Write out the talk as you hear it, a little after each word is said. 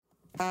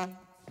I'm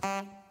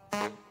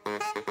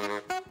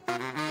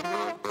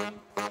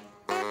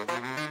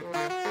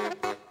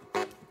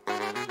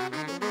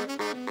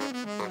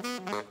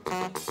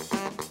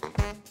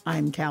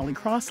Callie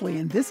Crossley,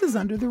 and this is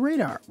Under the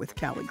Radar with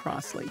Callie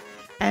Crossley.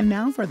 And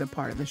now for the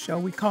part of the show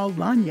we call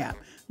Lagniappe.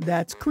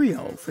 That's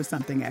Creole for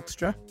something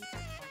extra.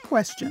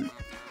 Question: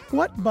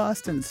 what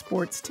Boston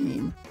sports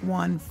team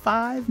won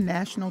 5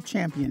 national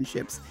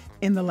championships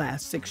in the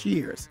last 6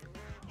 years?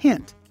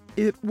 Hint: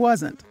 it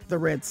wasn't the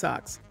Red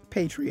Sox,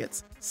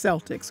 Patriots,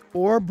 Celtics,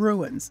 or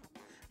Bruins.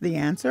 The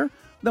answer: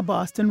 the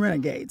Boston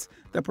Renegades,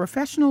 the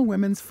professional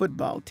women's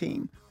football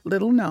team,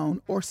 little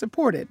known or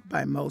supported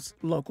by most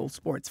local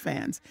sports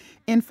fans.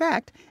 In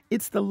fact,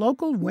 it's the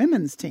local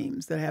women's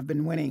teams that have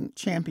been winning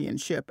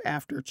championship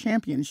after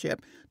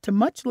championship to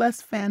much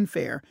less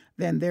fanfare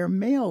than their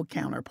male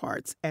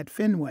counterparts at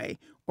Fenway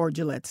or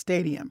Gillette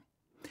Stadium.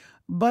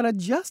 But a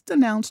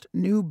just-announced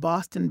new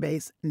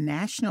Boston-based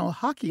National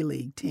Hockey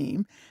League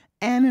team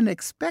and an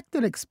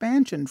expected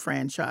expansion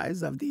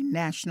franchise of the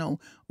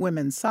National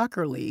Women's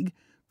Soccer League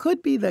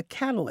could be the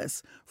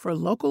catalyst for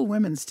local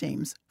women's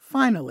teams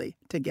finally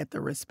to get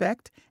the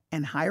respect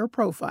and higher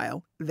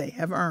profile they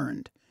have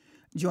earned.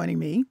 Joining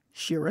me,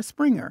 Shira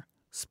Springer,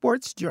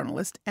 sports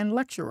journalist and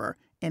lecturer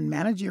in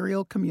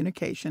managerial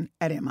communication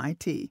at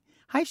MIT.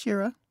 Hi,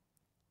 Shira.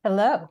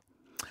 Hello.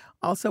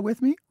 Also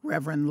with me,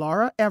 Reverend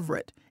Laura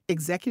Everett,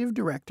 executive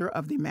director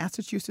of the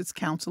Massachusetts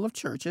Council of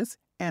Churches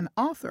and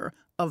author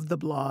of the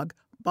blog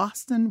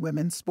Boston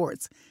Women's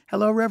Sports.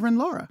 Hello, Reverend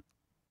Laura.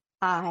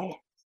 Hi.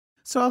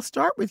 So I'll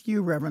start with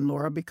you, Reverend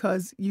Laura,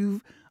 because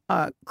you've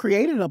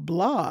created a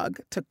blog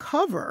to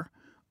cover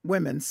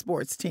women's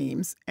sports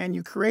teams, and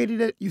you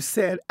created it, you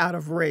said, out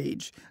of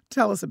rage.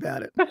 Tell us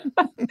about it.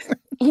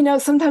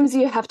 Sometimes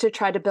you have to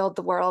try to build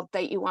the world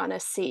that you want to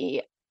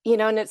see,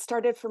 and it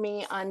started for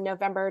me on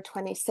November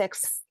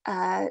 26th,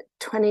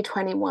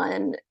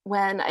 2021,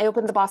 when I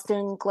opened the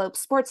Boston Globe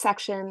sports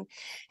section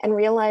and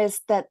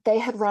realized that they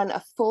had run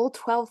a full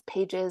 12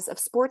 pages of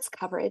sports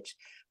coverage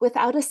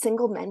without a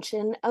single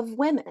mention of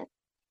women.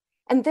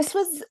 And this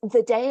was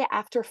the day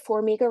after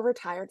Formiga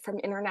retired from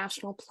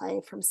international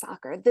play from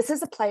soccer. This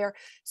is a player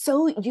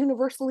so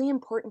universally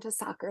important to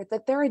soccer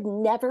that there had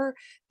never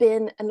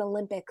been an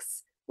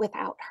Olympics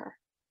without her.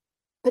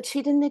 But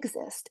she didn't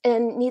exist,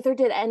 and neither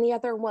did any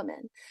other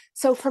woman.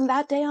 So from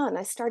that day on,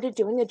 I started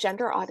doing a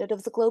gender audit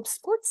of the Globe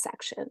sports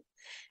section.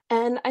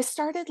 And I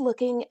started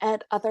looking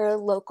at other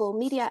local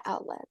media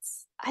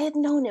outlets. I had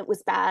known it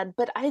was bad,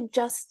 but I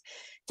just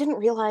didn't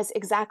realize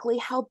exactly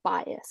how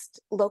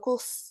biased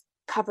local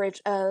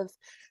coverage of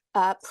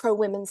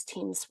pro-women's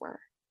teams were.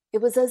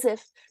 It was as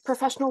if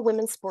professional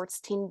women's sports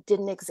team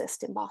didn't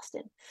exist in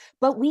Boston.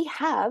 But we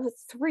have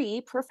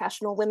 3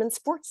 professional women's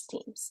sports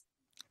teams.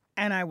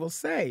 And I will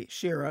say,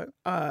 Shira,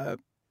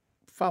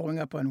 following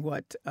up on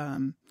what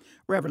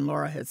Reverend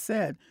Laura has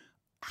said,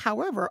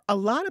 however, a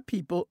lot of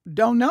people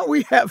don't know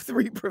we have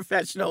 3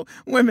 professional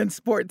women's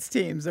sports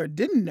teams, or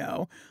didn't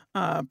know,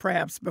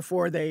 perhaps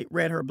before they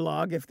read her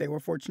blog, if they were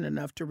fortunate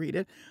enough to read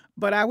it.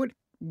 But I would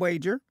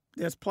wager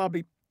there's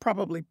probably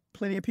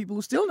plenty of people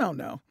who still don't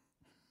know.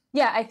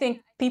 Yeah, I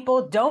think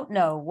people don't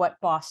know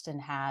what Boston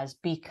has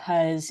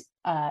because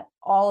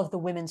all of the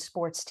women's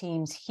sports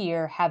teams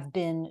here have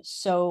been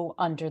so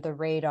under the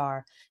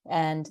radar,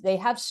 and they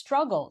have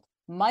struggled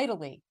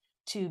mightily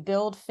to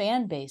build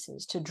fan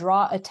bases, to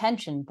draw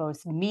attention,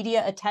 both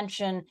media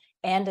attention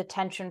and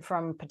attention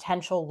from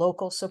potential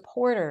local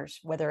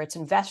supporters, whether it's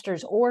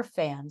investors or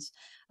fans.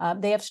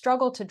 They have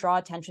struggled to draw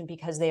attention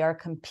because they are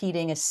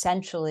competing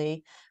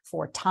essentially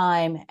for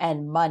time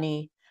and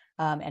money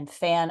and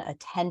fan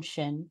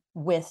attention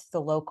with the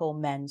local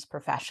men's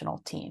professional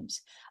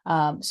teams.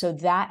 So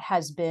that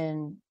has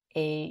been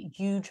a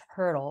huge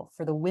hurdle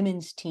for the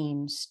women's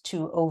teams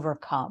to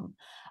overcome.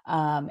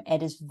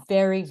 It is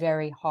very,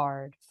 very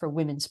hard for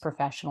women's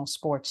professional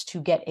sports to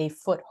get a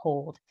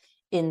foothold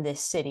in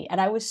this city. And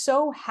I was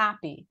so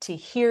happy to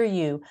hear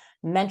you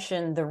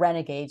mention the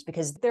Renegades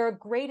because they're a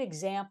great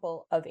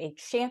example of a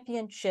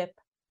championship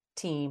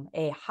team,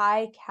 a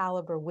high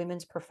caliber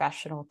women's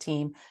professional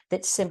team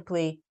that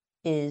simply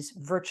is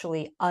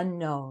virtually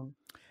unknown.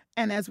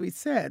 And as we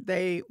said,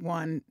 they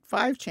won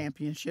 5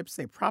 championships.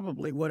 They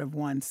probably would have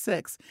won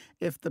 6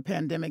 if the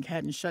pandemic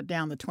hadn't shut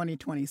down the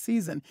 2020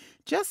 season.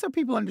 Just so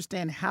people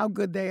understand how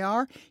good they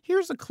are,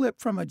 here's a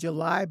clip from a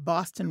July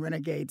Boston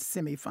Renegades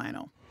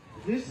semifinal.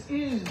 This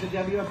is the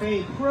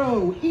WFA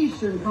Pro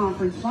Eastern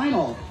Conference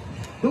Final.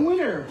 The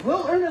winner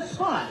will earn a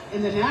spot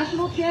in the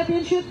national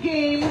championship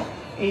game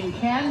in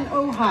Canton,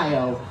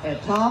 Ohio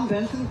at Tom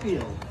Benson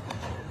Field.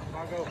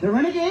 The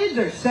Renegades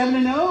are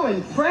 7-0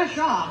 and fresh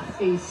off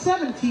a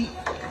 17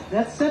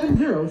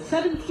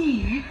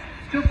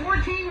 to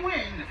 14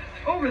 win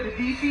over the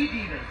DC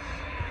Divas.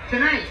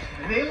 Tonight,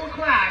 they will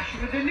clash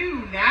with the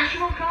new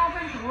National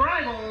Conference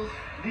rivals,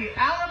 the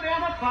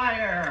Alabama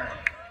Fire.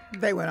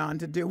 They went on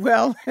to do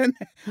well in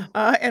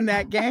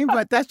that game,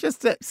 but that's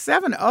just a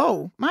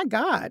 7-0. My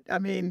God. I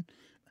mean,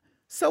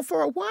 so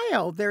for a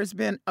while, there's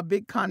been a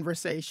big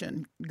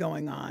conversation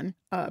going on,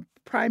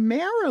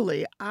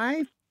 primarily,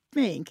 I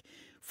think,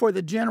 for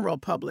the general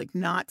public,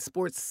 not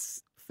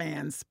sports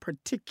fans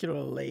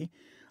particularly.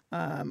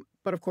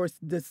 But of course,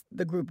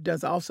 the group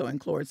does also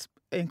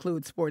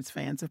include sports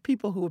fans of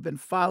people who have been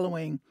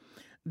following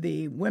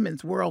the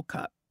Women's World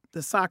Cup,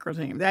 the soccer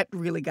team. That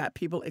really got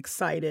people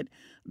excited.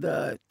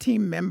 The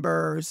team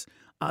members,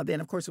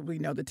 then of course we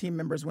know the team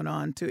members went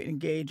on to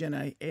engage in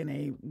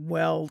a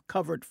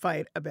well-covered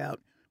fight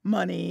about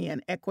money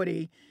and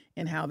equity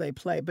in how they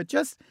play. But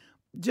just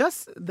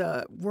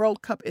the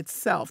World Cup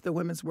itself, the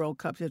Women's World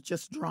Cup, has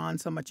just drawn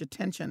so much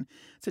attention.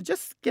 So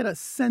just get a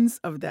sense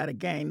of that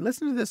again.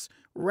 Listen to this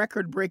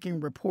record-breaking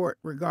report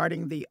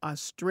regarding the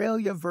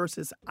Australia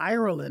versus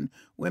Ireland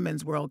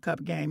Women's World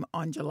Cup game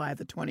on July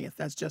the 20th.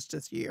 That's just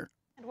this year.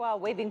 While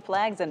waving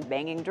flags and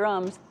banging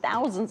drums,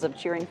 thousands of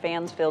cheering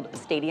fans filled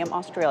Stadium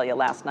Australia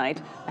last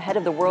night ahead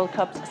of the World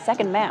Cup's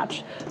second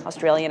match.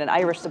 Australian and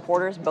Irish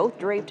supporters, both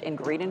draped in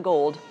green and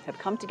gold, have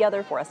come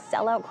together for a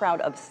sellout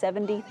crowd of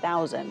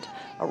 70,000,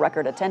 a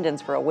record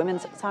attendance for a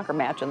women's soccer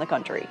match in the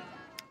country.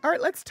 All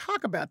right, let's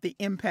talk about the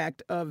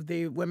impact of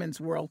the Women's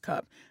World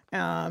Cup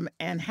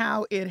and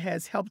how it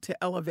has helped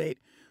to elevate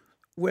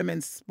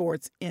women's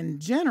sports in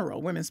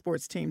general, women's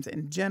sports teams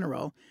in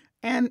general.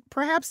 And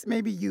perhaps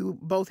maybe you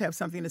both have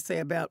something to say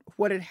about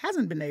what it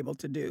hasn't been able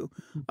to do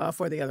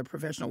for the other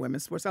professional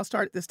women's sports. I'll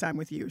start this time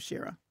with you,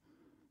 Shira.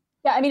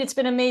 Yeah, I mean, it's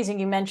been amazing.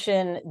 You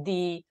mentioned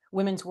the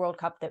Women's World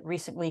Cup that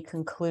recently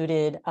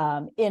concluded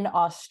in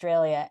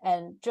Australia,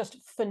 and just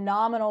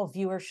phenomenal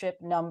viewership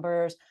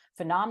numbers,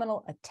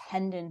 phenomenal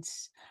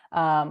attendance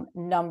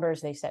numbers.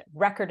 They set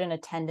record in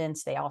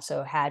attendance. They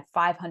also had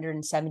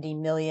 570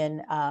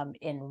 million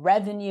in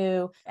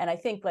revenue. And I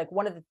think like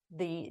one of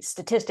the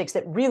statistics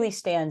that really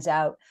stands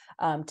out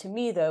to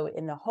me, though,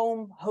 in the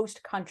home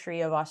host country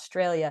of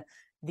Australia,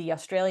 the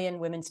Australian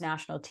women's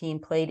national team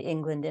played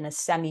England in a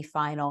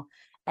semifinal.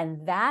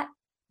 And that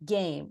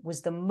game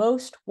was the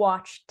most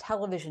watched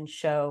television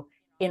show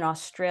in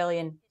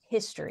Australian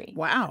history.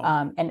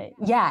 Wow.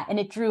 And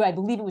it drew, I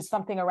believe it was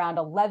something around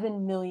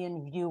 11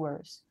 million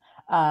viewers.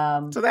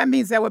 So that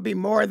means that would be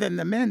more than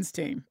the men's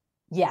team.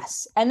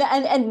 Yes.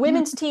 And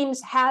women's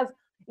teams have,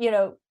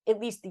 at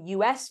least the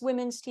U.S.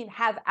 women's team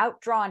have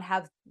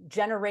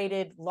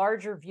generated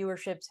larger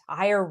viewerships,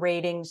 higher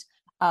ratings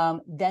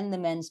than the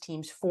men's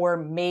teams for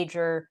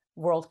major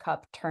World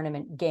Cup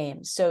tournament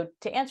games. So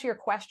to answer your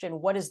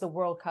question, what has the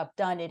World Cup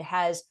done? It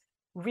has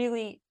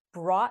really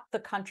brought the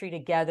country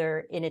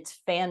together in its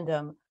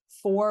fandom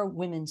for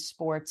women's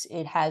sports.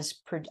 It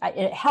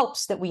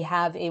helps that we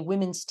have a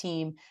women's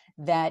team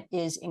that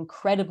is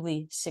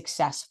incredibly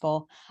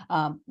successful,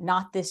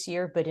 not this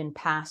year, but in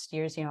past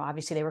years.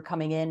 Obviously they were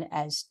coming in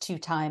as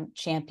two-time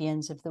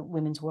champions of the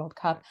Women's World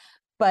Cup,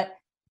 but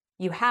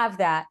you have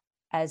that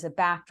as a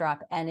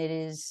backdrop, and it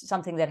is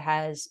something that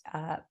has,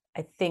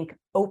 I think,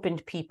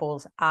 opened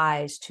people's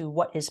eyes to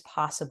what is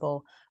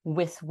possible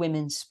with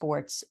women's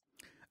sports.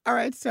 All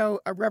right.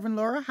 So, Reverend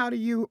Laura, how do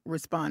you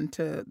respond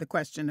to the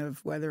question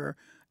of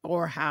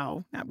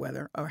how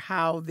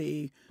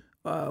the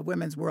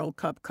Women's World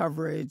Cup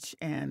coverage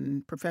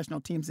and professional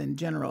teams in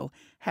general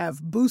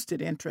have boosted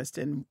interest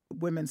in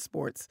women's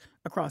sports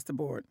across the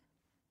board?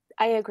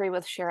 I agree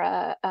with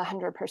Shira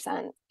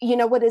 100%.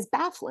 What is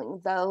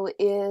baffling, though,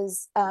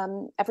 is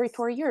every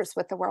 4 years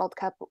with the World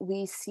Cup,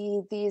 we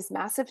see these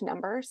massive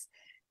numbers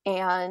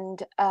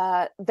and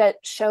that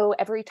show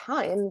every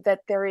time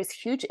that there is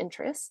huge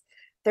interest.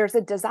 There's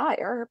a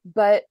desire,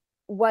 but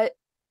what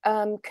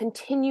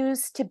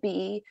continues to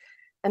be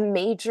a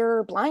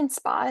major blind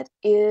spot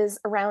is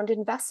around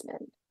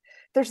investment.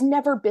 There's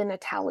never been a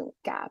talent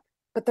gap,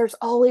 but there's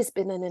always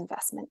been an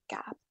investment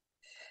gap.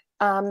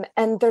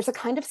 And there's a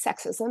kind of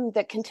sexism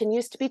that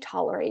continues to be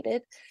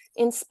tolerated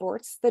in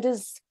sports that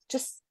is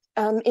just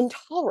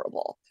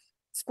intolerable.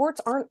 Sports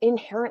aren't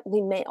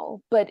inherently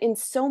male, but in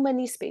so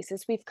many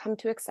spaces, we've come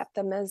to accept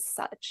them as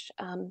such.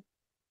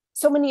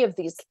 So many of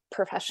these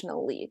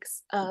professional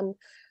leagues,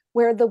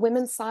 where the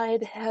women's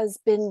side has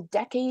been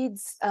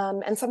decades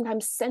and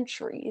sometimes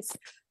centuries,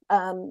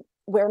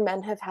 where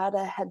men have had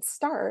a head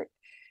start.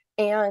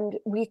 And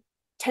we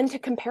tend to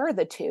compare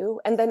the two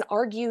and then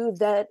argue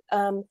that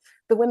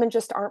the women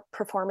just aren't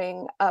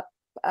performing up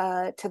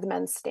to the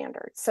men's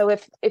standards. So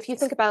if you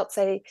think about,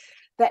 say,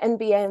 the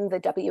NBA and the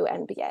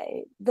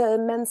WNBA, the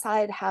men's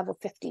side have a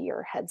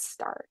 50-year head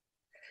start.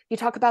 You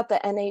talk about the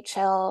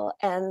NHL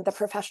and the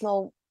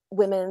Professional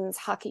Women's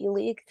Hockey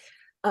League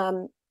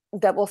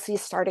that we'll see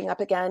starting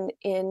up again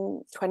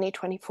in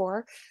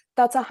 2024.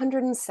 That's a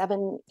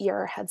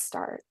 107-year head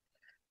start.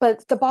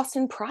 But the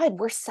Boston Pride,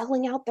 we're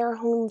selling out their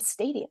home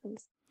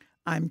stadiums.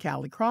 I'm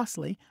Callie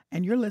Crossley,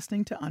 and you're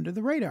listening to Under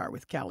the Radar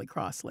with Callie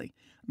Crossley.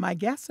 My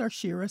guests are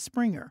Shira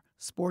Springer,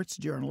 sports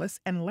journalist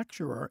and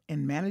lecturer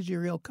in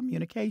managerial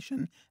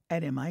communication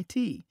at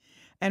MIT,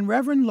 and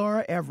Reverend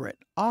Laura Everett,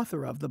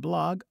 author of the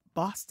blog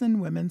Boston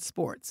Women's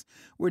Sports.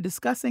 We're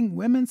discussing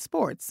women's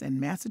sports in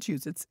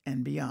Massachusetts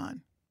and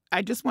beyond.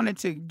 I just wanted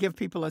to give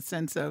people a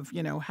sense of,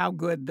 how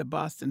good the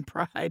Boston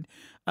Pride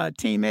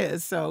team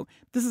is. So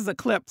this is a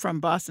clip from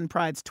Boston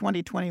Pride's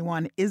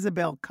 2021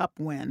 Isabel Cup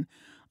win.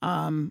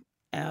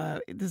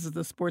 This is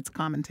the sports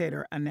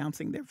commentator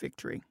announcing their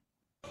victory.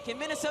 Can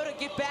Minnesota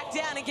get back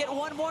down and get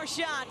one more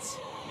shot?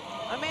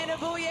 Amanda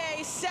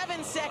Bouye,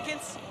 7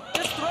 seconds,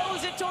 just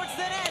throws it towards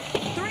the net.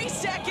 3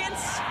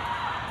 seconds.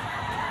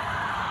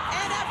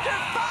 And after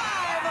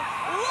 5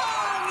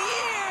 long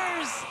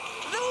years,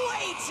 the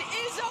wait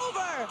is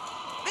over.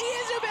 The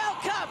Isabel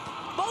Cup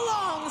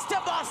belongs to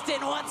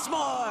Boston once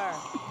more.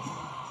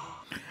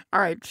 All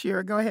right,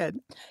 Shira, go ahead.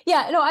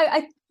 Yeah, no,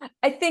 I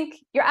think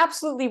you're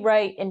absolutely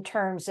right in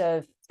terms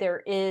of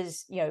there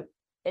is,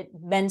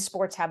 men's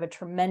sports have a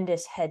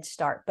tremendous head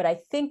start, but I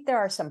think there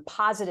are some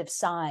positive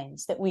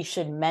signs that we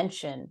should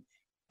mention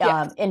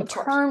in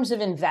terms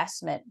of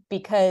investment,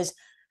 because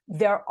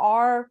there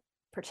are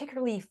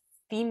particularly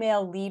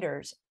female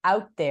leaders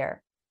out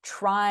there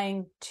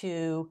trying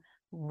to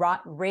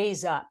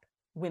raise up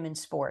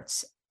women's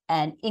sports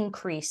and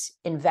increase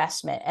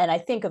investment. And I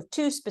think of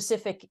two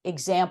specific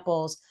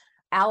examples: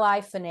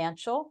 Ally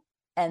Financial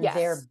and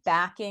their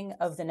backing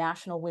of the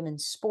National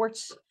Women's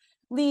Sports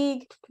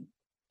League.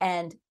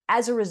 And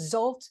as a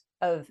result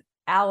of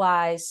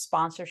Ally's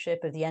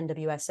sponsorship of the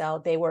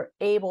NWSL, they were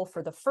able,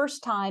 for the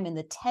first time in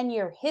the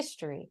 10-year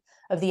history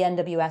of the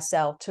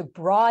NWSL, to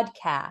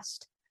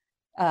broadcast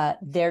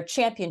their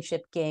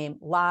championship game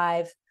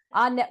live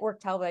on network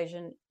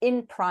television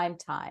in prime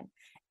time.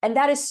 And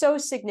that is so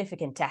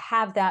significant to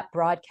have that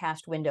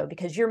broadcast window,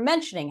 because you're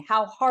mentioning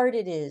how hard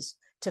it is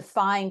to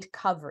find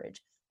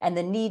coverage and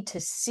the need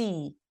to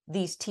see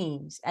these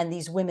teams and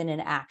these women in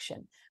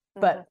action.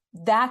 But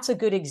that's a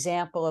good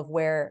example of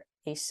where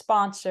a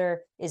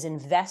sponsor is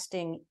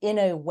investing in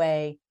a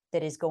way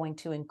that is going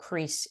to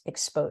increase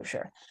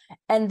exposure.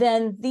 And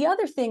then the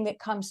other thing that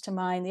comes to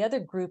mind, the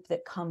other group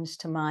that comes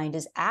to mind,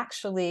 is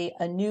actually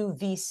a new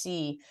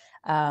VC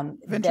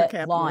Venture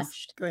that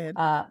launched. Go ahead.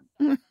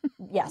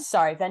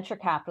 Venture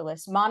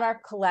capitalist,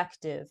 Monarch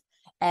Collective.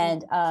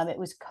 And it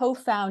was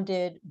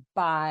co-founded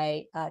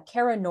by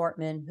Kara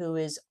Nortman, who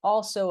is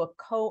also a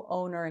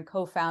co-owner and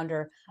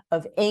co-founder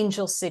of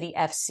Angel City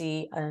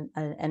FC,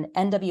 an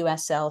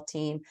NWSL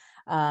team.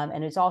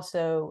 And it's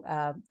also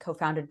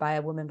co-founded by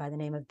a woman by the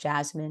name of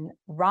Jasmine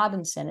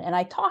Robinson. And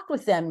I talked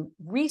with them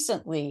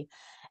recently,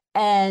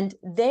 and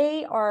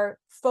they are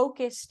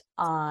focused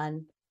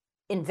on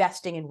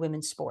investing in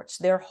women's sports.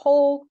 Their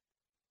whole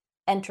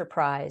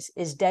enterprise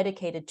is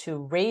dedicated to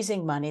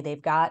raising money.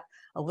 They've got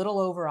a little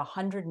over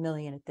 100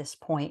 million at this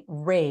point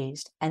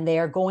raised, and they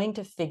are going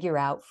to figure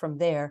out from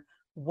there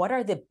what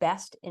are the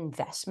best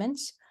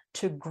investments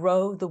to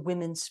grow the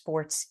women's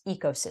sports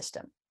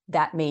ecosystem.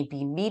 That may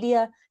be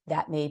media,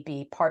 that may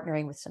be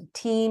partnering with some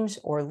teams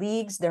or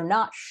leagues. They're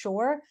not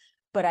sure,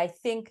 but I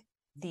think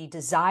the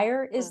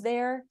desire is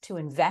there to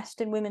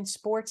invest in women's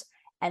sports,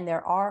 and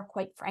there are,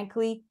 quite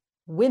frankly,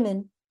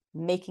 women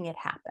making it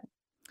happen.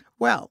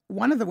 Well,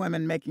 one of the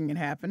women making it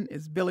happen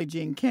is Billie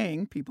Jean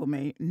King. People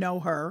may know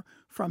her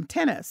from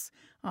tennis.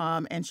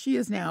 And she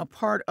is now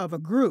part of a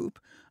group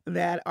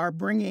that are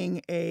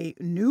bringing a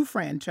new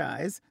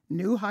franchise,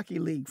 new hockey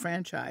league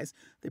franchise,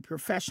 the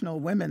Professional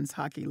Women's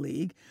Hockey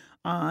League,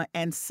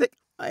 and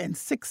in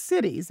 6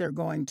 cities. They're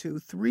going to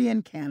 3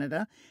 in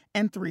Canada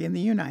and 3 in the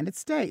United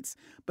States.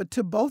 But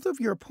to both of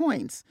your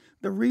points,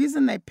 the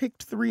reason they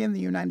picked 3 in the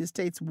United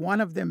States,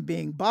 one of them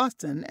being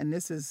Boston, and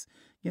this is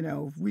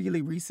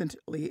really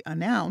recently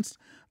announced.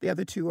 The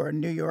other 2 are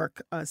New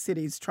York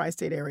City's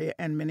tri-state area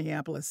and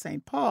Minneapolis,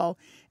 St. Paul,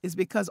 is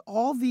because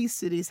all these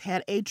cities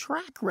had a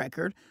track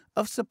record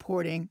of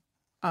supporting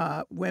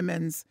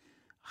women's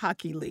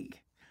hockey league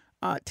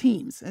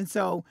teams. And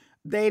so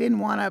they didn't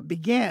want to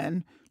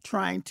begin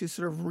trying to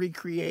sort of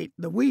recreate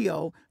the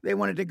wheel. They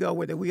wanted to go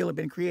where the wheel had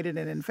been created.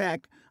 And in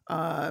fact,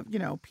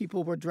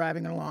 people were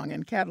driving along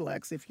in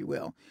Cadillacs, if you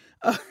will,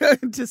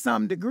 to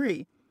some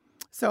degree.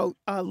 So,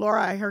 Reverend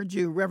Laura, I heard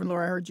you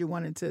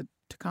wanted to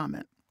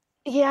comment.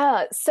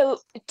 Yeah, so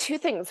 2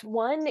 things.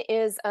 One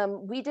is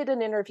we did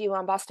an interview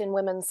on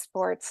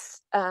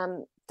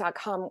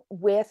BostonWomen'sSports.com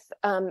with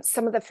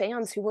some of the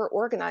fans who were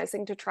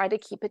organizing to try to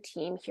keep a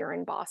team here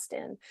in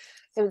Boston.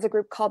 There was a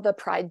group called the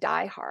Pride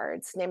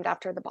Diehards, named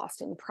after the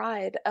Boston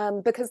Pride,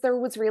 because there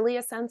was really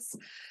a sense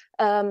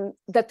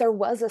that there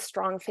was a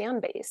strong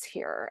fan base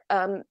here.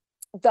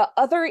 The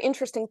other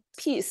interesting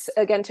piece,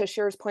 again, to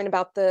Shira's point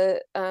about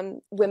the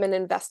women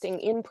investing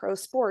in pro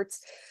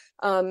sports,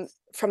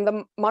 from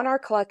the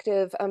Monarch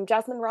Collective,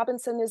 Jasmine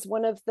Robinson is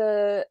one of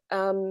the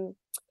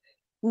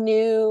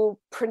new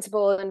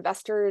principal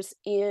investors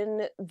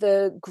in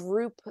the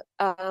group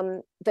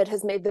that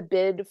has made the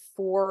bid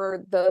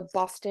for the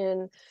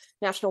Boston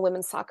national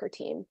women's soccer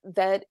team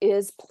that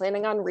is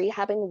planning on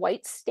rehabbing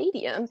White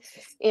Stadium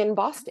in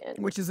Boston.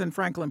 Which is in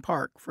Franklin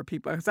Park, for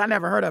people, because I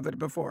never heard of it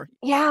before.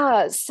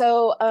 Yeah.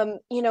 So,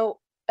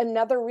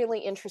 another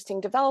really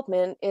interesting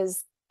development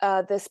is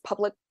this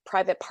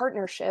public-private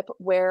partnership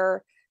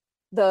where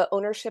the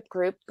ownership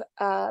group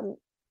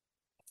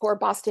for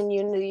Boston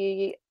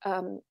Unity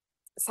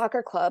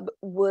soccer club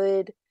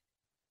would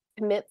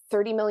commit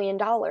 $30 million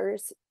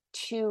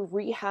to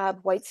rehab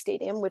White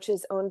Stadium, which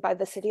is owned by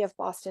the city of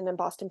Boston and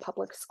Boston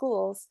Public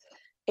Schools,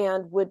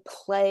 and would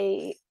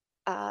play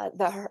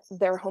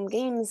their home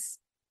games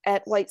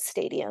at White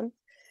Stadium.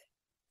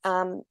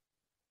 And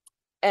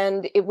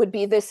it would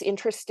be this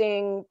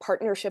interesting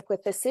partnership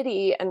with the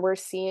city. And we're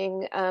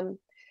seeing,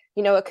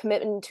 a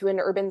commitment to an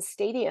urban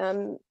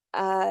stadium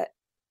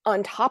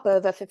on top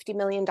of a $50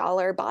 million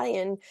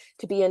buy-in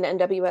to be an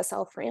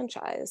NWSL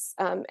franchise.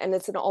 And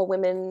it's an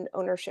all-women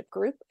ownership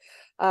group.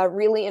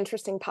 Really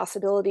interesting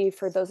possibility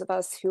for those of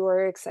us who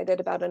are excited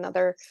about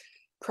another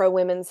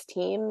pro-women's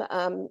team,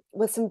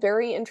 with some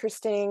very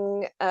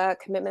interesting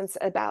commitments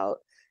about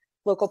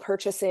local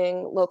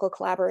purchasing, local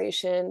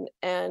collaboration,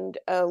 and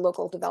a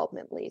local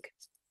development league.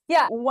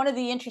 Yeah, one of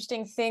the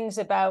interesting things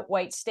about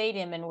White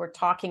Stadium, and we're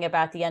talking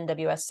about the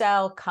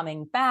NWSL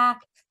coming back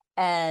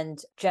and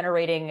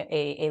generating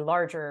a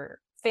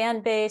larger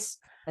fan base,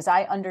 as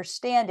I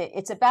understand it,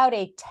 it's about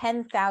a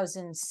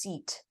 10,000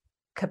 seat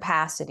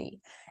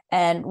capacity.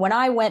 And when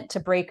I went to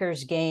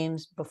Breakers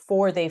games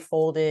before they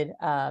folded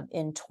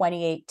in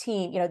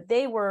 2018,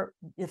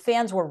 the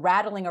fans were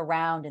rattling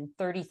around in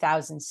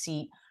 30,000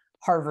 seat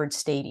Harvard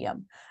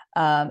Stadium.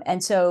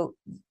 And so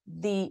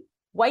the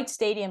White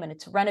Stadium and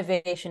its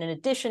renovation, in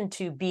addition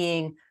to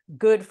being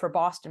good for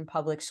Boston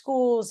Public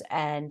Schools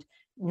and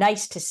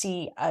nice to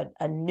see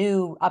a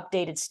new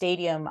updated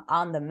stadium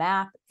on the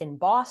map in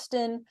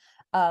Boston,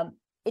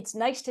 it's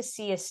nice to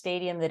see a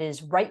stadium that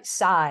is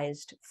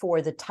right-sized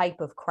for the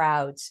type of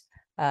crowds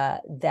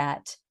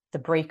that the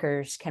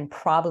Breakers can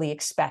probably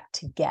expect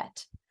to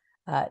get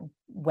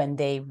when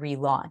they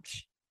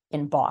relaunch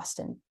in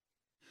Boston.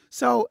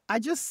 So I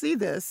just see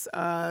this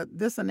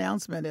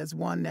announcement as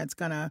one that's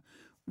going to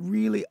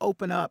really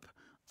open up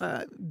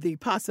the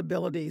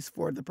possibilities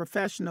for the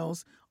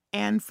professionals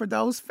and for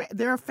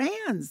their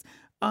fans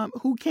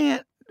who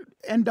can't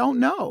and don't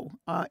know.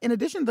 In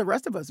addition to the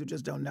rest of us who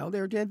just don't know,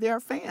 there are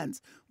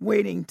fans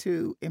waiting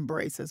to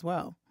embrace as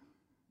well.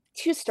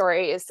 Two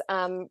stories.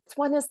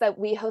 One is that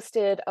we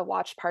hosted a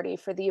watch party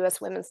for the U.S.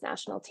 women's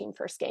national team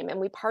first game, and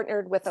we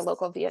partnered with a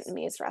local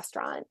Vietnamese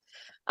restaurant.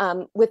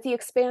 With the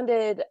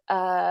expanded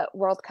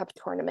World Cup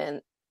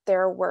tournament,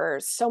 there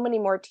were so many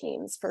more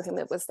teams for whom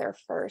it was their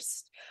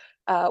first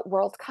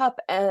World Cup,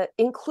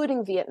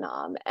 including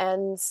Vietnam.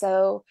 And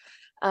so,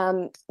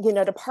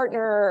 to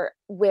partner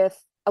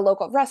with a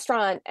local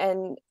restaurant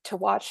and to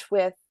watch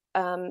with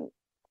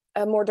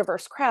a more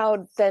diverse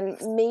crowd than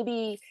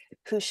maybe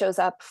who shows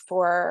up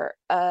for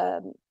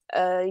a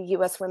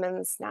U.S.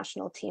 women's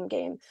national team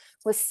game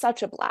was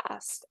such a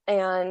blast.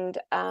 And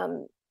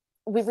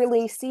we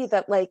really see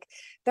that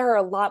there are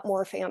a lot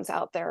more fans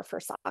out there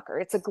for soccer.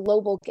 It's a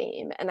global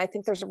game. And I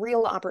think there's a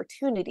real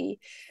opportunity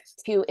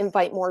to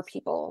invite more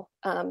people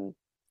to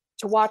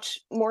watch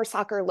more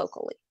soccer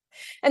locally.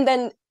 And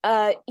then,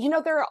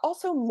 there are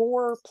also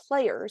more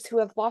players who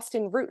have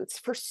Boston roots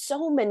for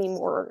so many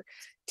more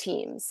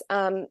teams.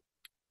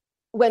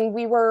 When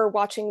we were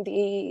watching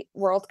the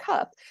World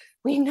Cup,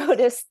 we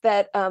noticed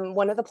that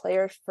one of the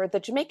players for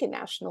the Jamaican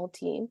national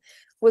team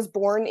was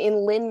born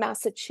in Lynn,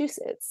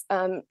 Massachusetts.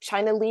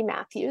 China Lee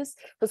Matthews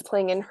was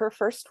playing in her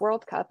first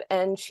World Cup,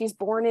 and she's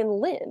born in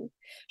Lynn.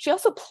 She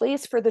also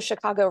plays for the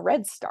Chicago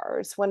Red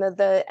Stars, one of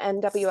the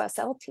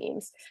NWSL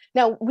teams.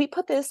 Now, we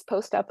put this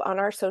post up on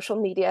our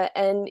social media,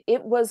 and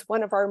it was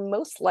one of our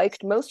most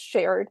liked, most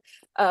shared.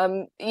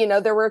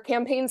 There were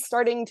campaigns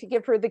starting to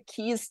give her the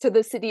keys to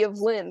the city of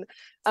Lynn.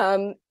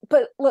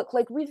 But look,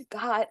 we've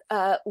got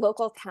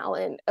local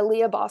talent.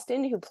 Aaliyah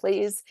Boston, who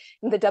plays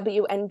in the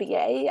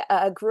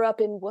WNBA, grew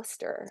up in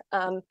Worcester.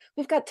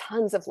 We've got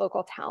tons of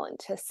local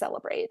talent to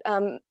celebrate.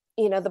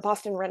 The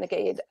Boston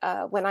Renegade,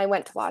 when I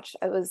went to watch,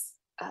 I was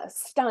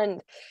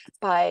stunned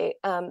by,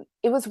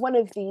 it was one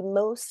of the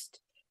most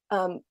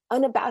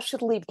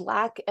unabashedly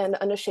Black and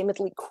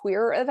unashamedly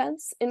queer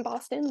events in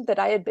Boston that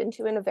I had been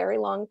to in a very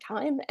long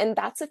time. And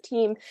that's a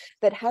team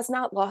that has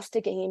not lost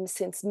a game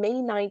since May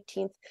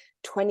 19th,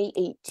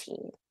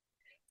 2018.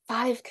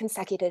 5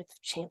 consecutive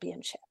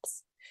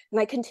championships. And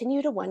I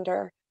continue to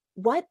wonder,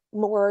 what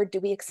more do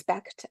we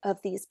expect of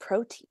these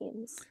pro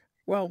teams?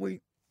 Well,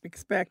 we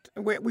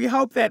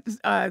hope that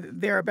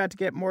they're about to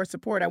get more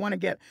support. I want to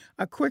get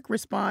a quick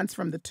response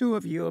from the two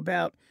of you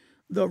about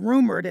the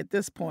rumored at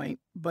this point,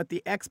 but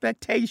the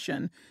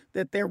expectation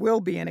that there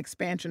will be an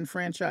expansion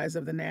franchise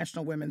of the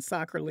National Women's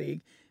Soccer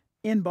League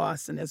in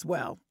Boston as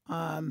well.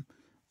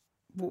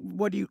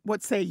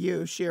 What say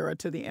you, Shira,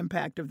 to the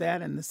impact of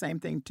that? And the same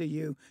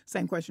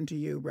question to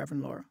you,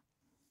 Reverend Laura.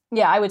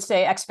 Yeah, I would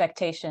say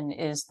expectation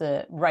is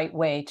the right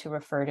way to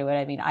refer to it.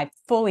 I mean, I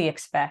fully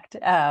expect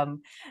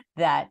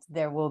that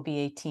there will be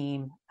a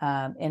team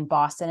in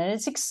Boston. And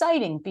it's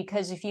exciting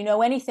because if you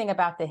know anything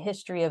about the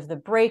history of the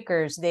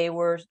Breakers, they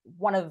were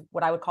one of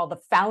what I would call the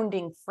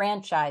founding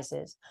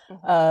franchises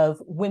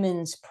of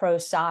women's pro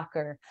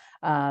soccer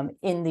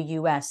in the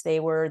U.S. They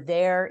were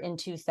there in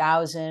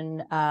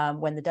 2000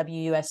 when the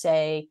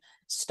WUSA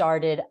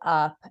started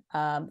up.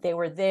 They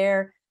were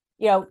there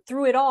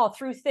through it all,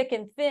 through thick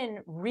and thin,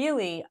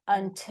 really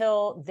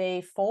until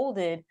they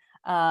folded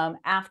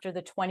after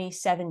the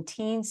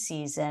 2017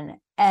 season.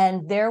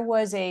 And there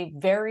was a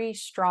very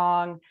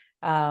strong,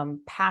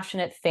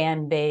 passionate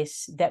fan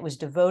base that was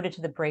devoted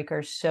to the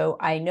Breakers. So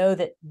I know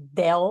that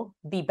they'll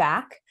be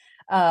back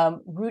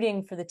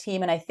rooting for the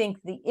team. And I think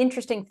the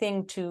interesting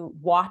thing to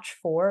watch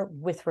for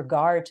with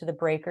regard to the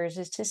Breakers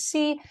is to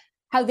see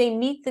how they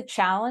meet the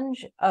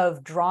challenge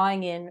of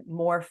drawing in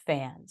more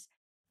fans.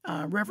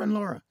 Reverend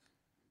Laura.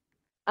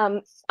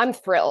 I'm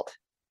thrilled.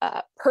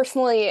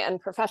 Personally and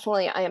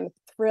professionally, I am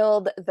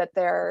thrilled that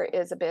there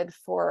is a bid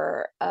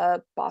for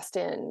a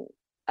Boston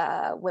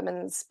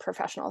women's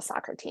professional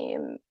soccer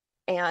team.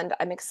 And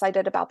I'm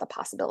excited about the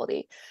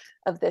possibility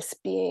of this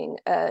being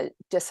a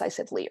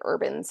decisively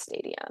urban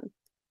stadium.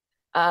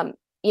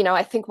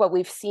 I think what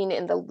we've seen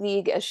in the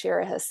league, as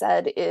Shira has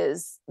said,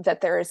 is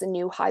that there is a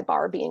new high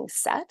bar being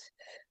set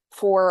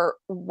for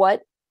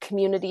what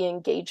community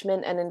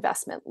engagement and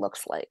investment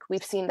looks like.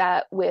 We've seen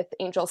that with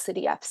Angel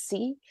City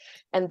FC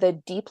and the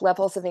deep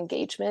levels of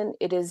engagement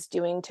it is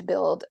doing to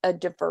build a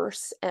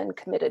diverse and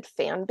committed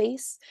fan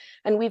base.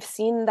 And we've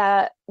seen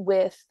that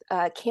with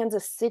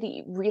Kansas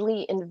City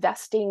really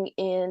investing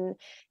in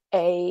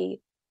a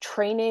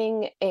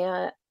training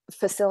and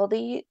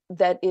facility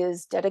that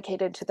is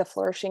dedicated to the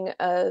flourishing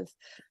of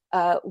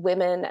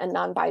women and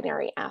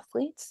non-binary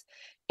athletes.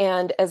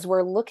 And as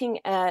we're looking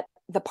at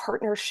the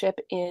partnership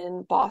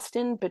in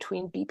Boston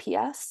between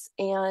BPS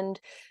and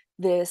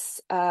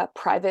this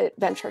private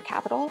venture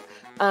capital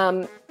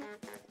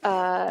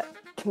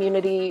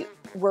community,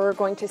 we're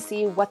going to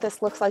see what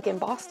this looks like in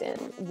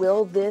Boston.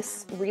 Will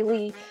this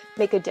really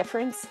make a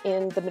difference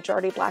in the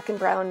majority Black and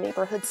brown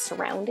neighborhoods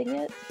surrounding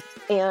it?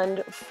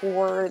 And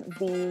for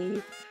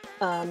the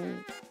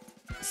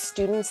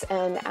students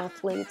and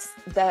athletes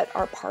that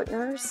are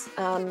partners,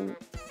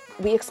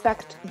 we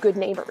expect good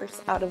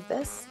neighbors out of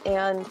this.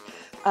 And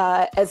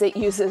as it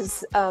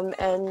uses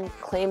and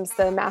claims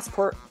the mass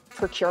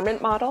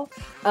procurement model,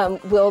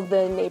 will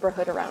the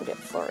neighborhood around it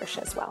flourish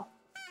as well?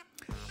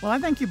 Well, I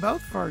thank you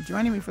both for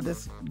joining me for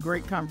this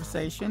great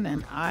conversation,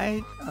 and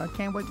I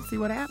can't wait to see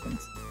what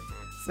happens.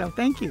 So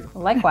thank you.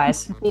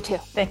 Likewise. Me too.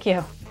 Thank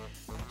you.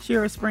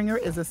 Shira Springer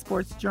is a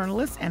sports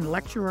journalist and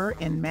lecturer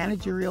in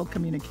managerial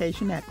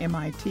communication at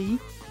MIT.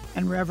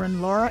 And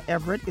Reverend Laura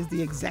Everett is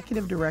the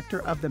executive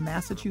director of the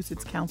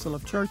Massachusetts Council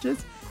of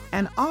Churches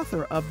and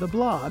author of the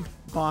blog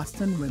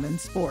Boston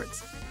Women's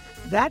Sports.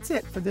 That's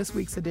it for this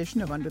week's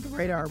edition of Under the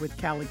Radar with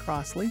Callie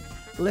Crossley.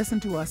 Listen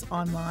to us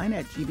online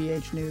at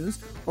GBH News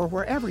or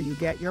wherever you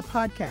get your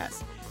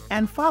podcasts.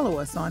 And follow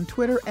us on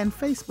Twitter and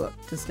Facebook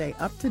to stay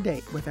up to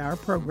date with our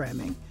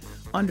programming.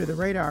 Under the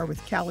Radar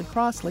with Callie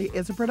Crossley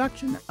is a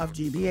production of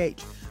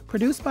GBH,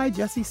 produced by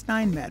Jesse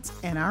Steinmetz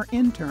and our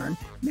intern,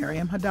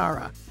 Miriam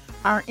Hadara.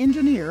 Our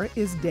engineer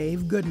is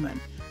Dave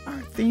Goodman.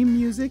 Our theme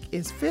music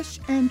is Fish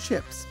and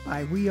Chips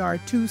by We Are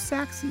Two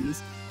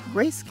Saxies,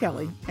 Grace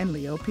Kelly and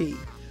Leo P.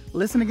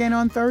 Listen again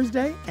on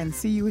Thursday and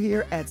see you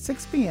here at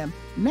 6 p.m.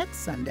 next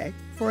Sunday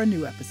for a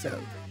new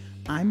episode.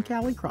 I'm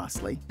Callie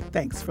Crossley.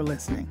 Thanks for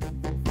listening.